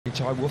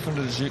Ty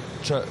Woofender's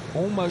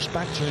almost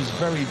back to his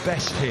very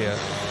best here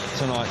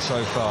tonight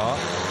so far.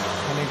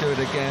 Can he do it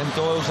again?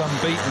 Doyle's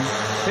unbeaten.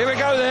 Here we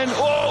go then.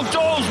 Oh,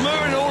 Doyle's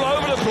moving all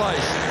over the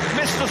place.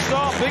 Missed the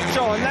start big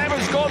time.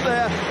 Lambert's got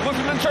there.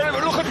 Woofender trying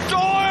to look at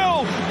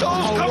Doyle.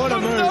 Doyle's come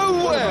from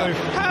nowhere.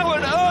 How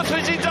on earth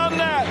has he done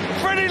that?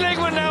 Fredrik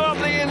Lindgren now up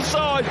the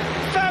inside.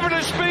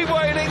 Fabulous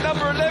Speedway in heat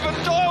number 11.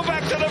 Doyle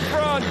back to the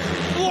front.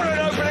 What an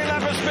opening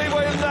lap of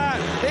Speedway is that?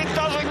 It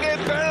doesn't get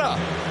better.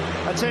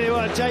 I tell you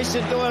what,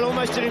 Jason Doyle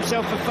almost did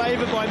himself a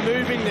favour by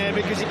moving there,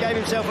 because he gave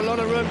himself a lot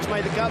of room to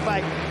make the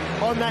cutback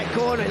on that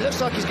corner. It looks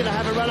like he's going to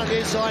have a run up the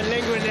inside.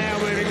 Lindgren now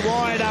moving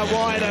wider.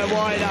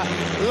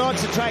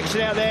 Lots of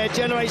traction out there,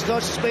 generates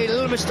lots of speed. A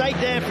little mistake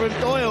there from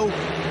Doyle,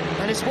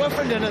 and it's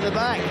Woofenden at the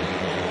back.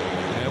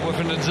 Yeah,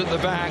 Woofenden's at the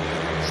back.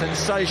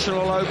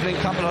 Sensational opening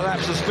couple of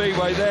laps of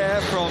Speedway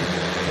there from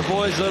the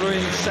boys that are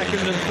in second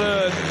and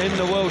third in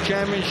the World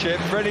Championship.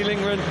 Fredrik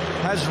Lindgren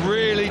has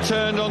really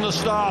turned on the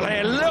start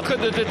here. Look at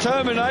the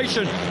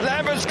determination.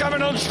 Lambert's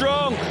coming on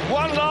strong.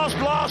 One last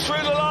blast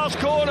through the last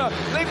corner.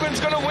 Lindgren's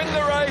going to win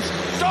the race.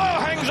 Doyle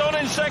hangs on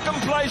in second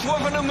place.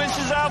 Woofenden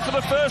misses out for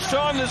the first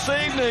time this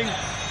evening.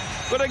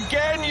 But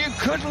again, you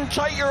couldn't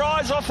take your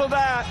eyes off of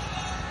that.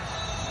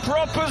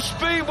 Proper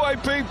Speedway,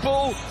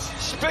 people.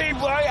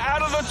 Speedway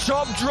out of the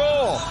top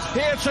draw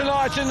here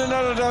tonight in the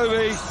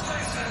Nadadobi.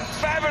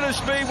 Fabulous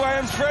Speedway,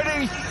 and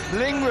Fredrik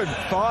Lindgren,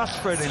 fast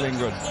Fredrik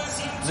Lindgren,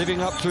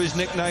 living up to his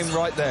nickname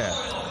right there.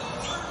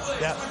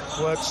 Yeah,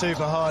 worked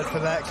super hard for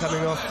that,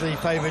 coming off the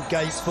favoured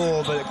gate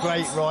 4, but a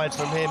great ride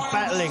from him,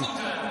 battling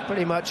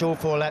pretty much all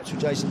 4 laps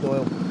with Jason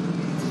Doyle.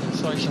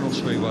 Sensational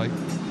Speedway.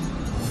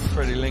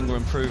 Fredrik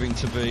Lindgren proving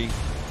to be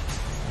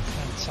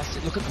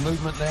fantastic. Look at the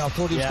movement there. I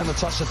thought he was going to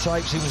touch the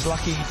tapes. He was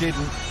lucky he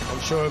didn't. I'm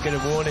sure he'll get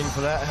a warning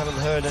for that. I haven't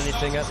heard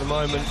anything at the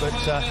moment, but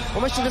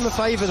almost did him a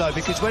favour though,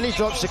 because when he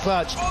drops the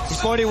clutch, his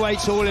body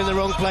weight's all in the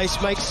wrong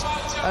place, makes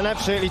an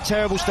absolutely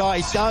terrible start.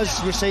 He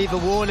does receive a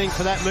warning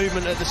for that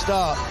movement at the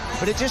start,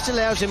 but it just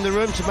allows him the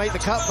room to make the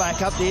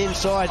cutback up the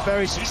inside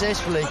very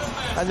successfully.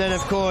 And then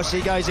of course he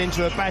goes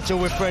into a battle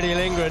with Fredrik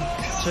Lindgren,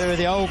 2 of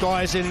the old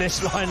guys in this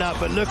lineup,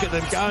 but look at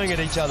them going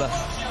at each other.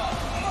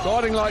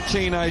 Riding like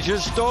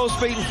teenagers. Doyle's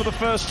beaten for the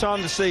first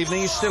time this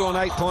evening. He's still on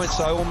 8 points,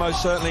 though,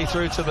 almost certainly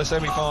through to the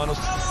semi-finals.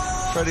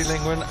 Fredrik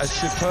Lindgren, a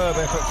superb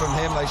effort from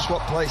him. They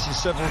swapped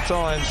places several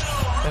times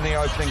in the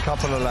opening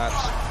couple of laps.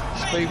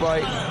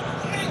 Speedway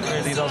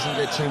really doesn't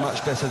get too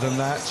much better than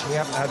that. We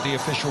haven't had the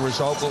official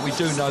result, but we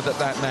do know that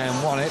that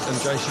man won it,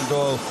 and Jason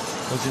Doyle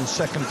was in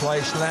second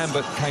place.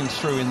 Lambert came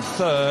through in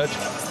third,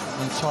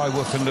 and Ty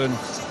Woofenden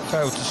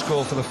failed to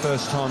score for the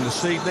first time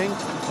this evening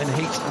in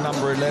heat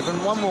number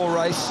 11. One more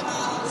race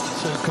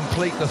to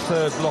complete the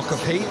third block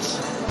of heats.